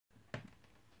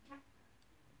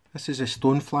This is a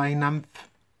stonefly nymph.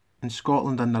 In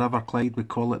Scotland on the River Clyde we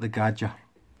call it the Gadger.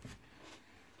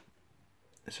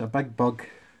 It's a big bug.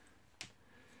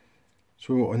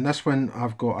 So on this one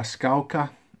I've got a Skalka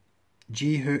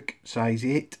G hook size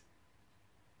 8,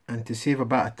 and to save a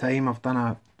bit of time I've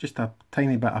done just a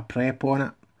tiny bit of prep on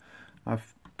it.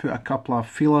 I've put a couple of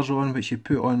feelers on which you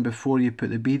put on before you put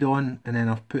the bead on, and then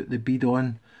I've put the bead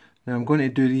on. Now I'm going to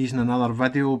do these in another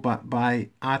video, but by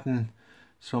adding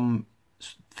some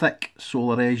thick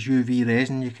Solarez UV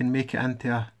resin you can make it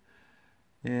into a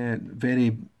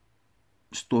very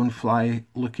stonefly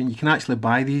looking. You can actually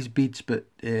buy these beads, but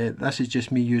this is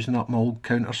just me using up my old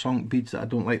countersunk beads that I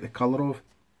don't like the colour of.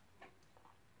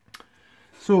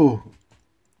 So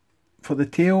for the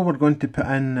tail we're going to put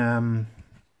in a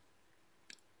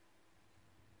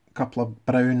couple of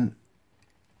brown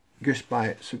goose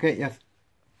biots. So get your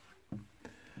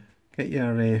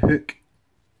hook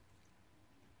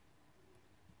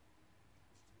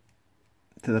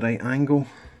to the right angle,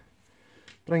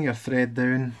 bring your thread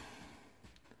down,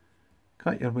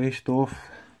 cut your waist off,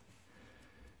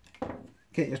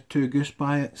 get your 2 goose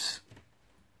biots,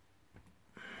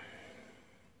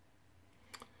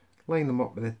 line them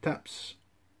up with the tips,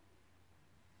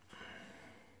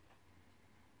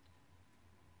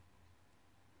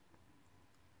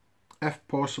 if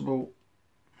possible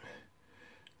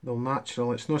they'll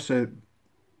natural. It's not so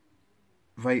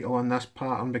vital on this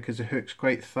pattern because the hook's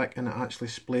quite thick and it actually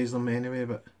splays them anyway,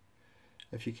 but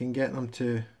if you can get them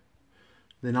to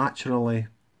they naturally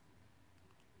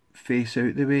face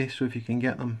out the way, so if you can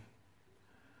get them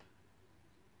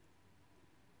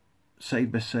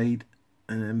side by side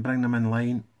and then bring them in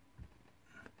line,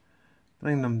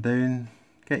 bring them down,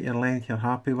 get your length you're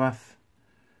happy with,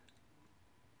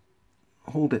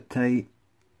 hold it tight,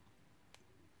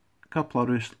 couple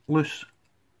of loose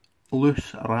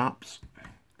wraps.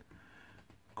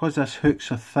 Because this hook's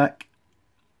so thick,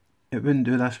 it wouldn't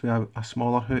do this with a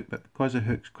smaller hook, but because the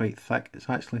hook's quite thick, it's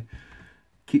actually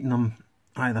keeping them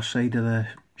either side of the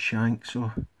shank,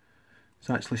 so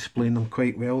it's actually splaying them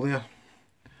quite well there.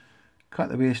 Cut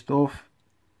the waist off.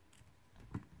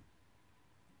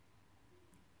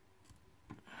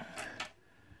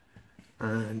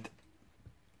 And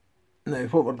now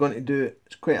what we're going to do,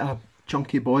 it's quite a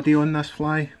chunky body on this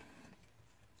fly.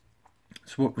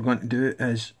 So what we're going to do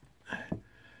is,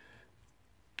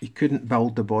 you couldn't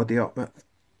build the body up with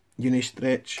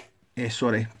uni-stretch,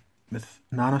 with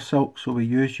nano silk, so we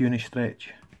use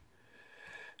uni-stretch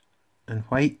in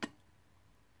white.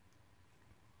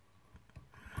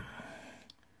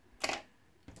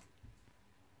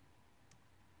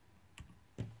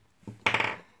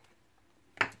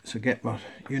 So get our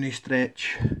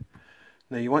uni-stretch.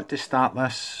 Now you want to start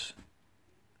this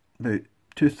about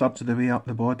 2/3 of the way up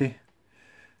the body,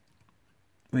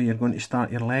 where you're going to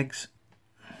start your legs.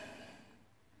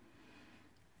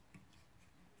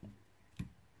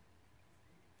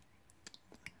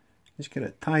 Just get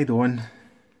it tied on,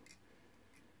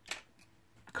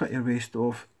 cut your waist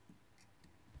off.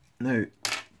 Now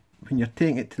when you're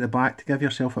taking it to the back, to give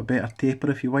yourself a better taper,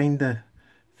 if you wind the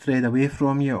thread away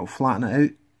from you it'll flatten it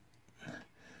out.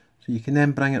 So you can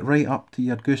then bring it right up to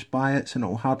your goose biots and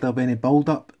it'll hardly have any build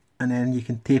up, and then you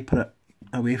can taper it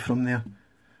away from there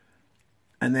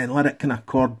and then let it kind of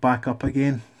cord back up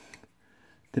again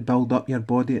to build up your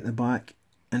body at the back.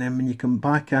 And then when you come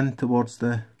back in towards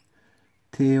the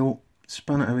tail,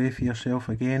 spin it away for yourself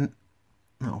again,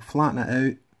 that'll flatten it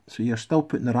out, so you're still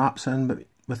putting the wraps in but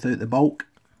without the bulk.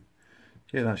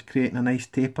 So that's creating a nice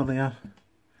taper there.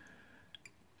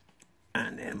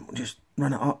 And then we'll just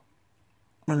run it up,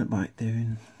 run it back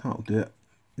down, that'll do it.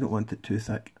 You don't want it too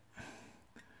thick.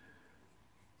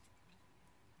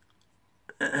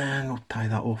 And we'll tie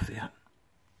that off there.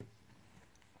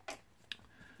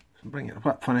 So bring your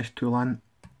whip finish tool in.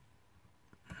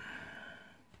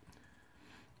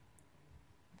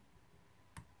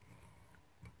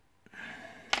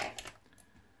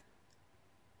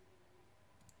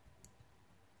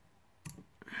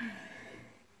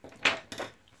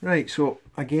 Right, so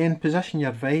again, position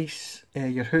your vise,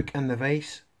 your hook in the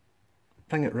vise,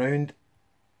 bring it round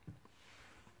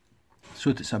so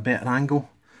that it's a better angle.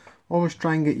 Always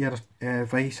try and get your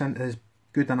vise into as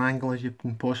good an angle as you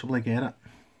can possibly get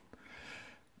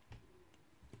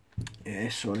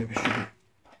it. Sorry, I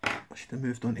should have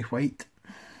moved on to white.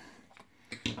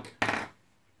 You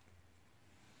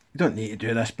don't need to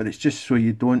do this, but it's just so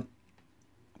you don't,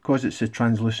 because it's a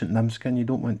translucent nymph skin, you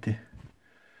don't want to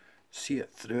see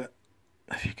it through it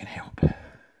if you can help.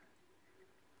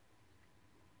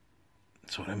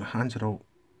 Sorry, my hands are all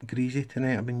greasy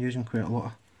tonight. I've been using quite a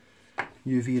lot of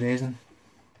UV resin.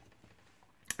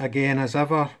 again, as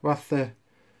ever with the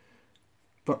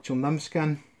virtual nymph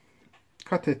skin,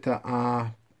 cut it at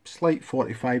a slight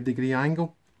 45-degree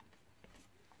angle.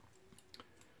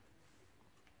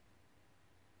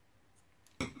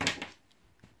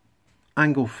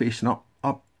 Angle facing up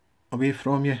away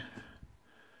from you.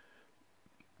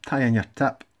 Tie in your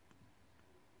tip.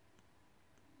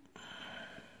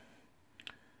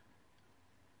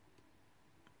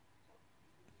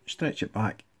 Stretch it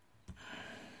back.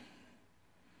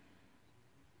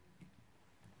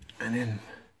 And then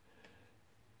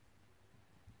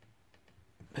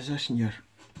position your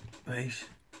vise,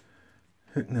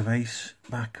 hooking the vise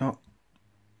back up,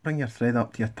 bring your thread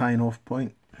up to your tying off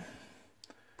point.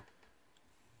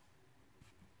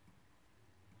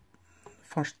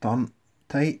 First turn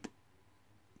tight,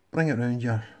 bring it round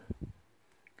your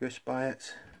goose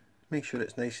biots, make sure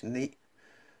it's nice and neat.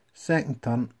 Second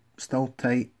turn still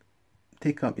tight,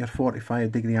 take up your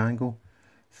 45-degree angle.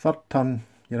 Third turn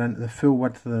you're into the full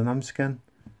width of the nymph skin,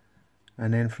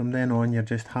 and then from then on you're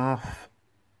just half.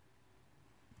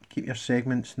 Keep your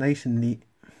segments nice and neat,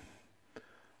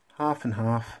 half and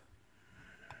half.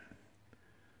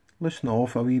 Loosen it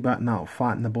off a wee bit and that'll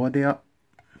fatten the body up.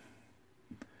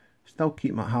 Still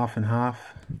keep it half and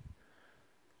half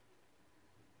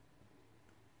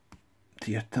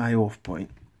to your tie off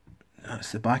point.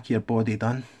 That's the back of your body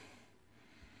done.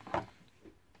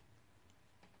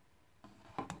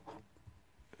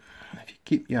 If you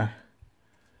keep your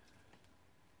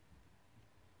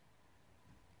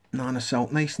nano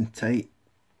silk nice and tight,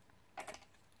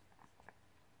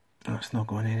 that's not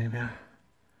going anywhere.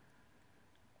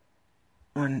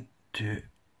 1, 2,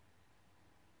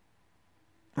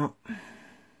 up.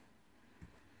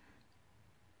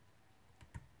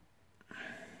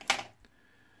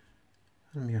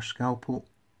 And your scalpel,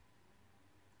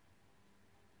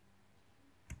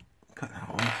 cut that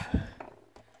off.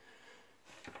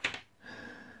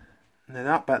 Now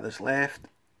that bit that's left,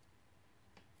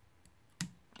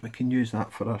 we can use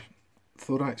that for a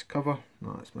thorax cover.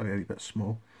 No, it's maybe a wee bit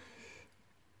small.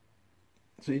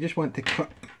 So you just want to cut,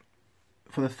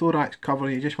 for the thorax cover,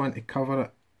 you just want to cover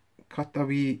it, cut a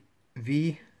wee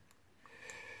V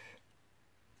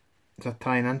as a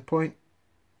tying in point.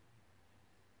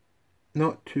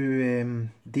 Not too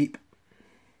deep.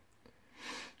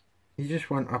 You just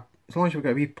want a, as long as you've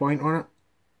got a wee point on it,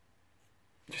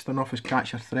 just enough as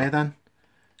catch your thread in.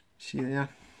 See there?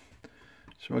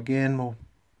 So again, we'll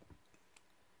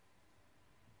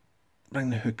bring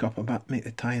the hook up a bit, make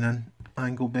the tying in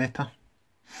angle better.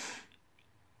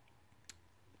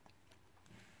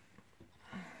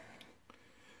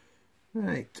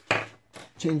 Right,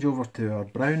 change over to our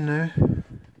brown now.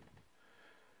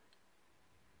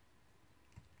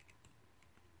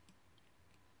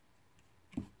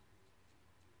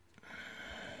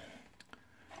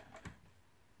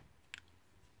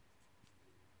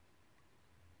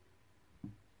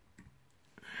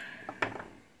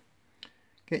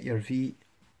 Get your V,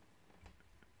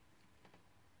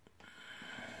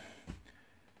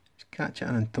 just catch it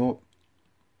in on top,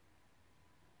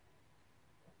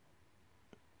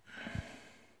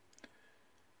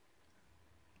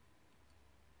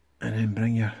 and then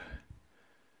bring your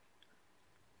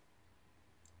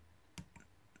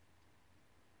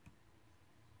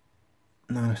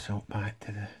nano silk back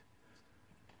to the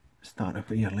start of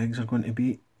where your legs are going to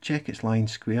be. Check it's lying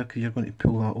square because you're going to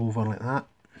pull that over like that.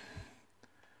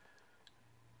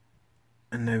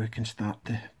 And now we can start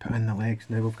to put in the legs.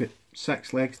 Now we've got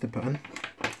 6 legs to put in.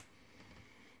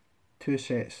 3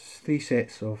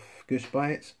 sets of goose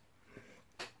biots.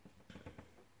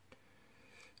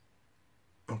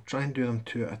 I'll try and do them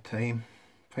 2 at a time,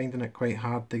 finding it quite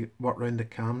hard to work around the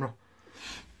camera.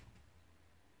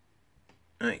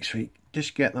 Right, so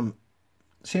just get them,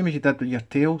 same as you did with your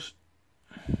tails.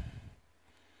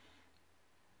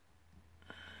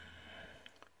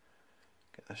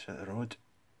 Get this out of the road.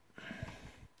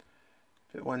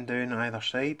 Put one down either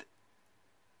side.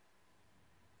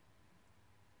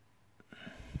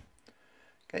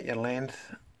 Get your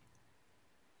length.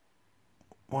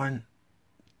 1,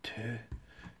 2.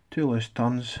 2 loose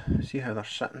turns. See how they're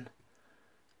sitting.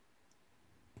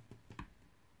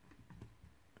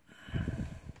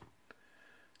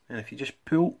 And if you just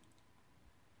pull,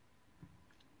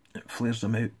 it flares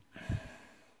them out.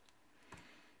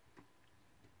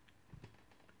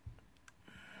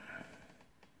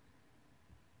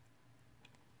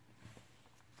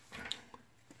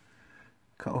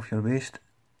 Cut off your waist.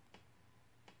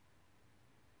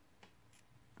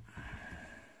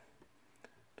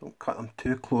 Don't cut them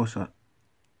too close or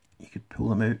you could pull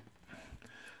them out.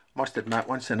 Must admit,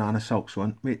 once the nano silk's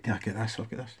on, wait till I get this,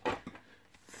 look at this.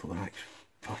 Thorax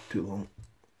far too long.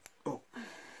 Oh,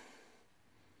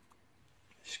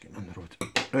 just getting on the road.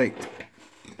 Right.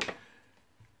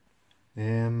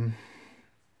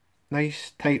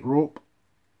 Nice tight rope,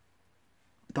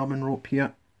 dubbing rope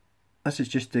here. This is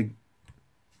just to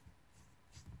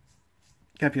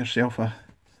give yourself a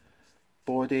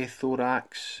body,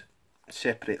 thorax,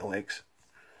 separate the legs.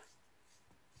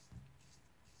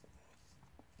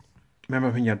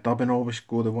 Remember when you're dubbing, always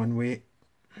go the one way.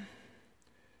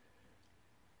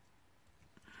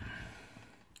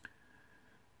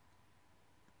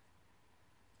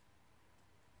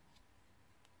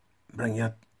 Bring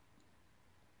your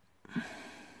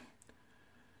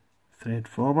thread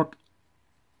forward.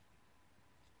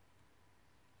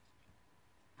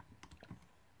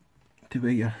 To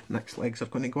where your next legs are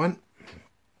going to go in.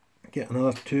 Get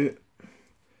another 2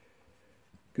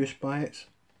 goose biots.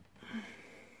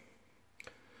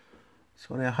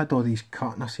 Sorry, I had all these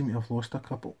cut and I seem to have lost a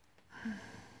couple.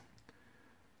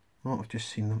 Oh, I've just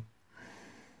seen them.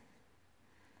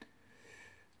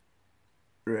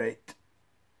 Right.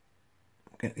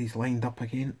 Get these lined up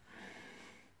again.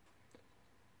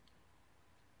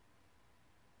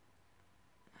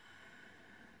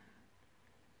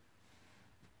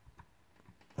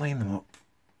 Line them up.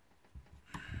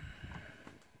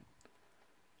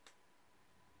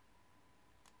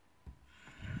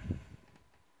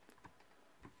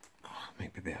 Oh,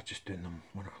 might be better just doing them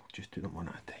one. Just do them one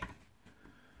at a time.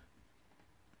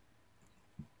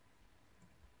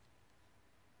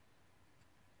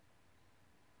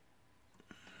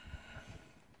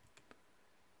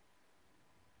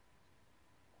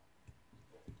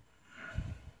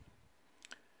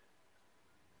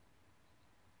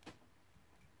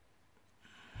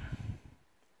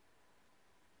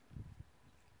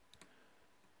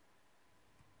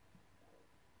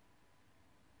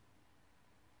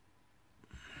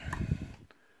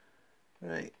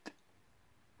 Right,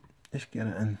 just get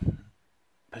it in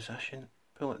position,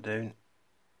 pull it down,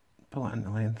 pull it into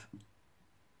length.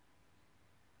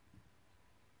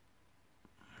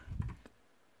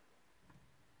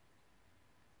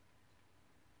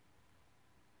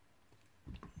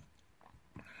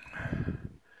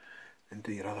 And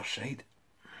do your other side.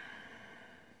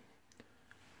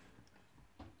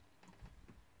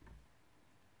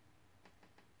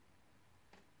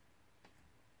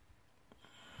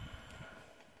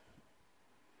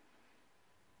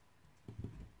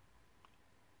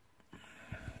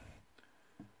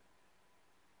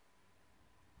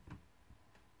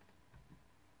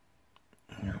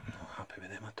 With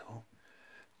them at all.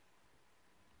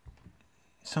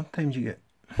 Sometimes you get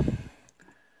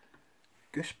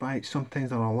goose biots, sometimes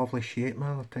they're a lovely shape, and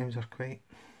other times they're quite,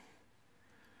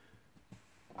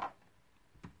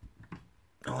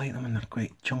 I like them when they're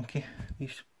quite chunky.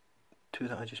 These 2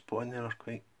 that I just put in there are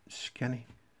quite skinny.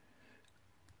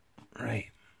 Right.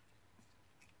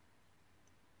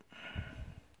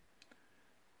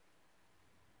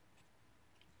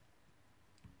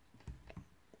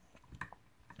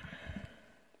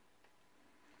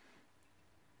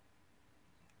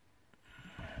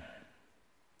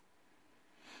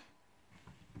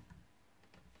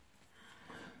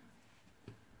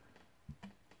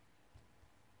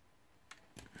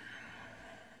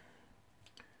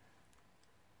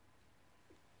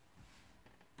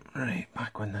 Right,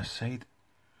 back on this side.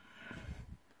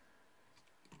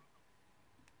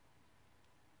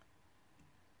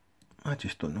 I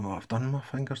just don't know what I've done with my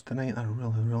fingers tonight. They're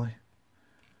really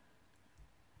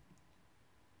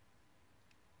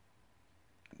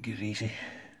greasy.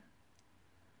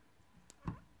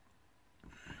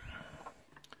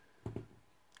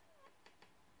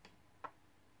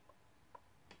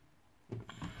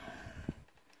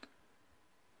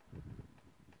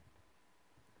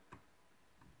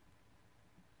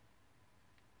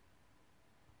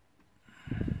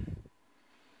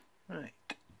 Right.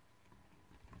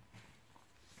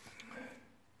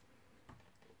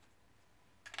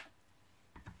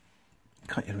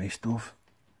 Cut your waist off.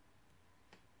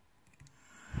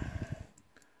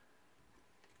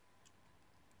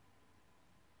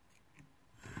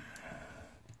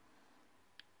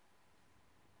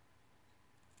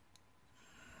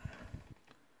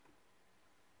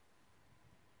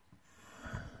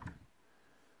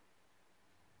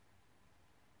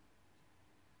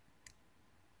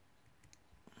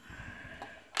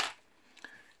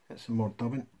 Get some more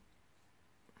dubbing.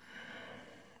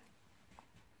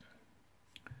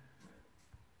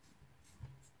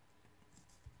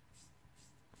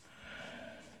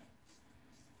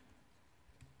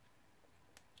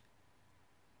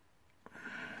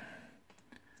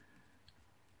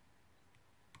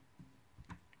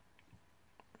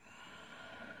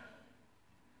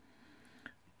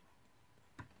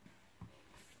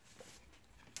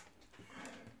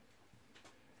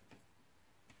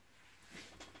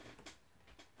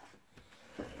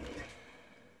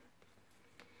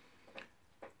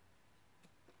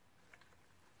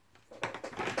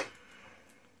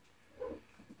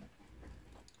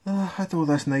 had all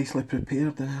this nicely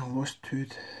prepared and I've lost two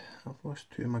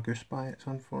of my goose biots,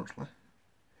 unfortunately.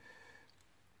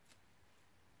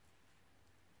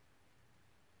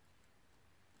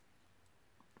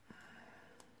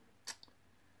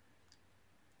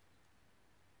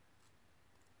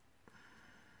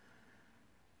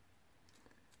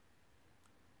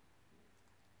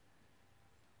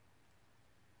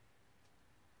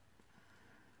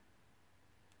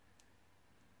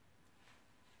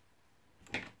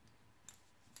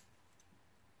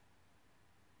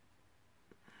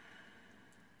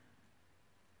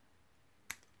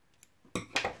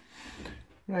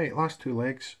 Right, last two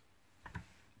legs.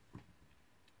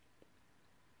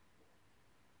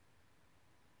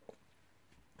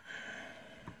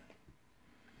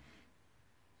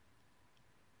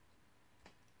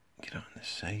 Get it on the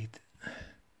side.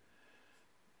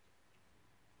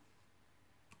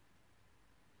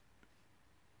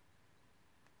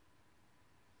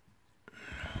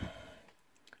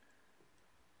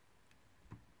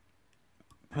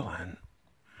 Pull in.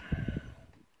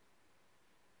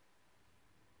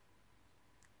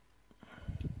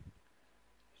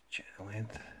 Check the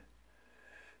length.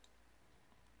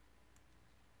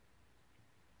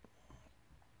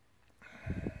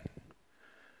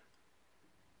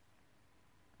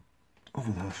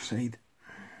 Over the other side.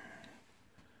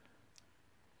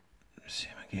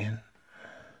 Same again.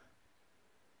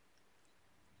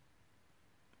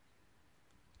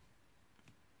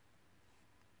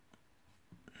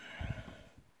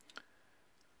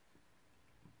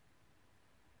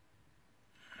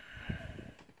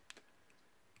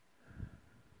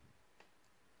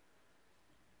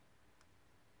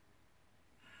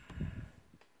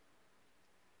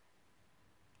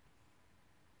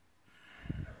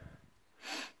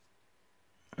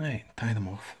 Right, tie them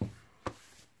off.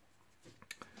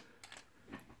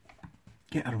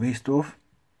 Get our waist off.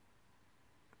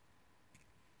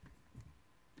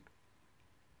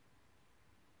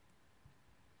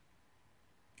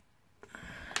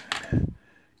 Get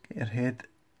your head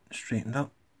straightened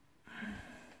up.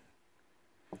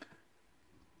 A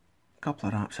couple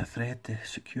of wraps of thread to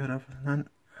secure everything in.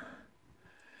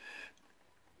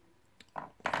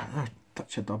 Another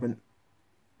touch of dubbing.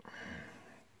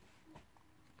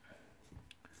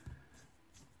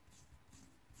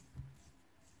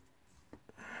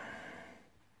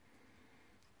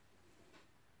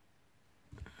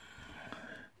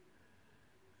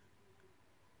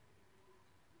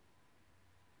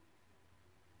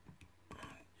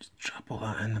 Just trap all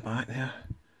that in the back there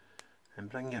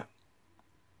and bring your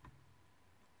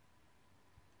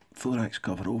thorax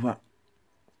cover over.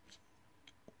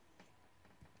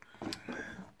 A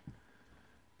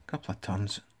couple of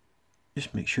turns,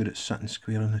 just make sure it's sitting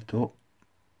square on the top.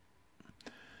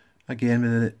 Again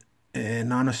with the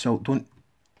nano silk, don't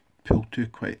pull too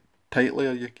quite tightly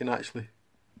or you can actually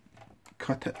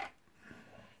cut it.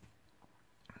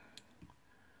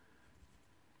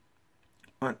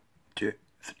 1, 2,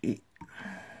 3,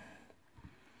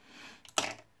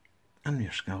 and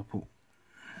your scalpel.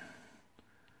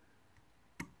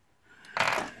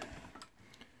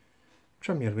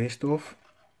 Trim your waist off,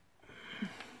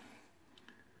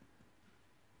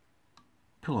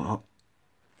 pull it up,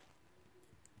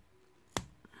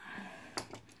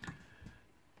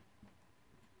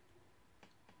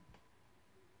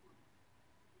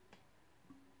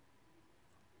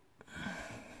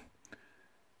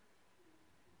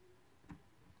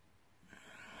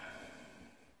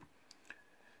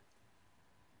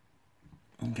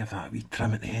 and give that a wee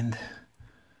trim at the end.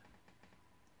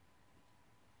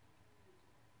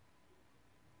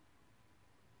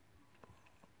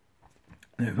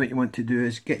 Now what you want to do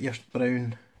is get your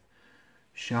brown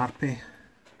Sharpie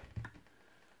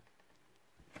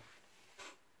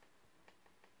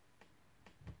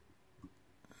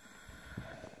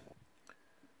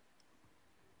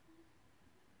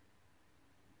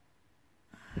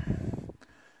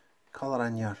colour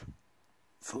in your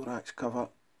thorax cover.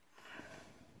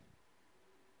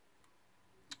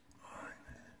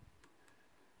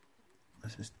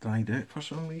 This is dried out for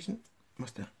some reason.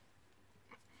 Must have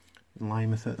been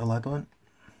lying without the lid on.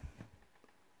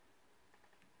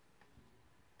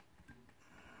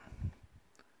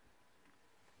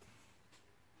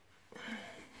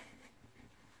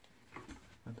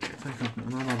 I don't think I've got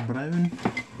another brown.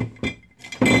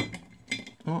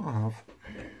 Oh, I have.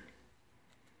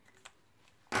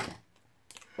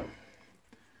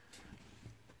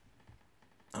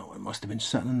 Oh, it must have been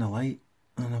sitting in the light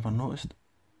and I never noticed.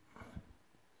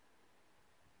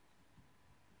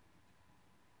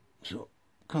 So,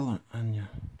 colour in your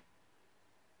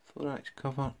thorax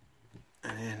cover,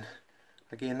 and then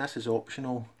again this is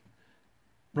optional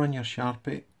run your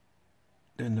Sharpie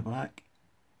down the back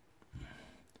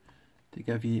to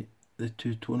give you the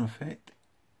two-tone effect.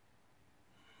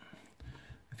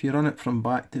 If you run it from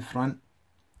back to front,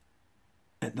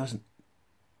 it doesn't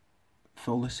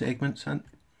fill the segments in.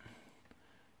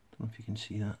 Don't know if you can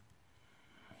see that.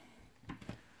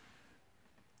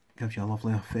 Gives you a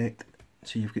lovely effect.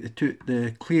 So you've got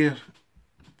the clear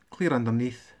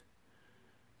underneath,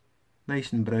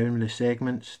 nice and brown with the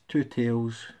segments, two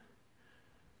tails,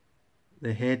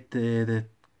 the head, the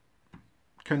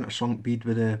countersunk bead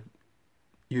with the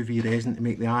UV resin to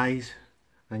make the eyes,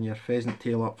 and your pheasant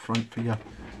tail up front for your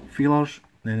feelers.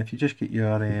 And then if you just get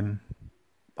your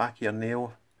back of your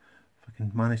nail, if I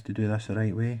can manage to do this the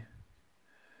right way.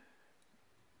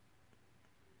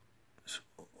 So,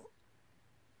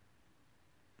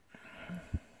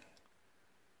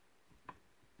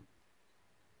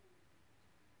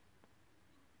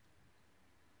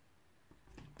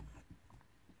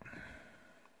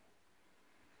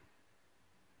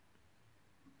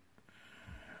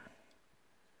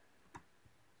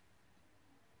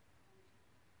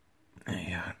 there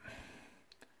you are.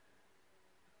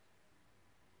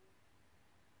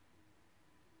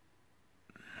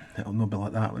 It'll not be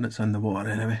like that when it's in the water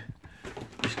anyway.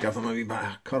 Just give them a wee bit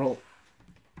of curl.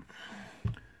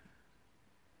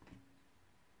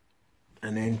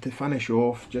 And then to finish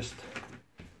off, just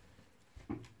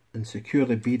and secure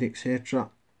the bead, etc.,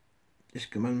 just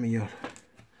come in with your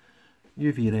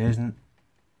UV resin.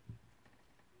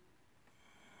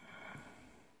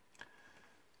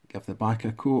 Give the back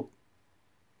a coat.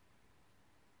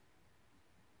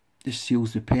 Just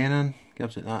seals the pen in,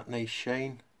 gives it that nice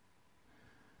shine.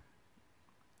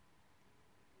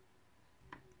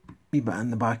 Wee bit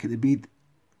in the back of the bead,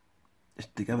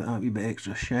 just to give it that wee bit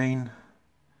extra shine.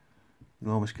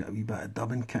 You'll always get a wee bit of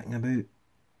dubbing kicking about.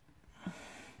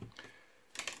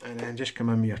 And then just come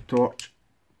in with your torch.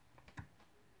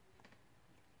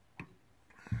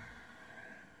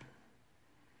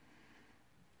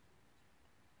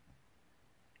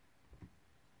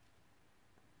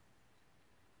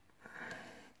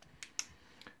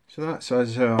 So that's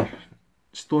us, our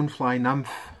stonefly nymph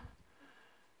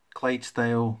Clyde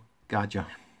style Gadger.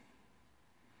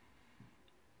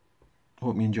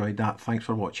 Hope you enjoyed that. Thanks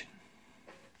for watching.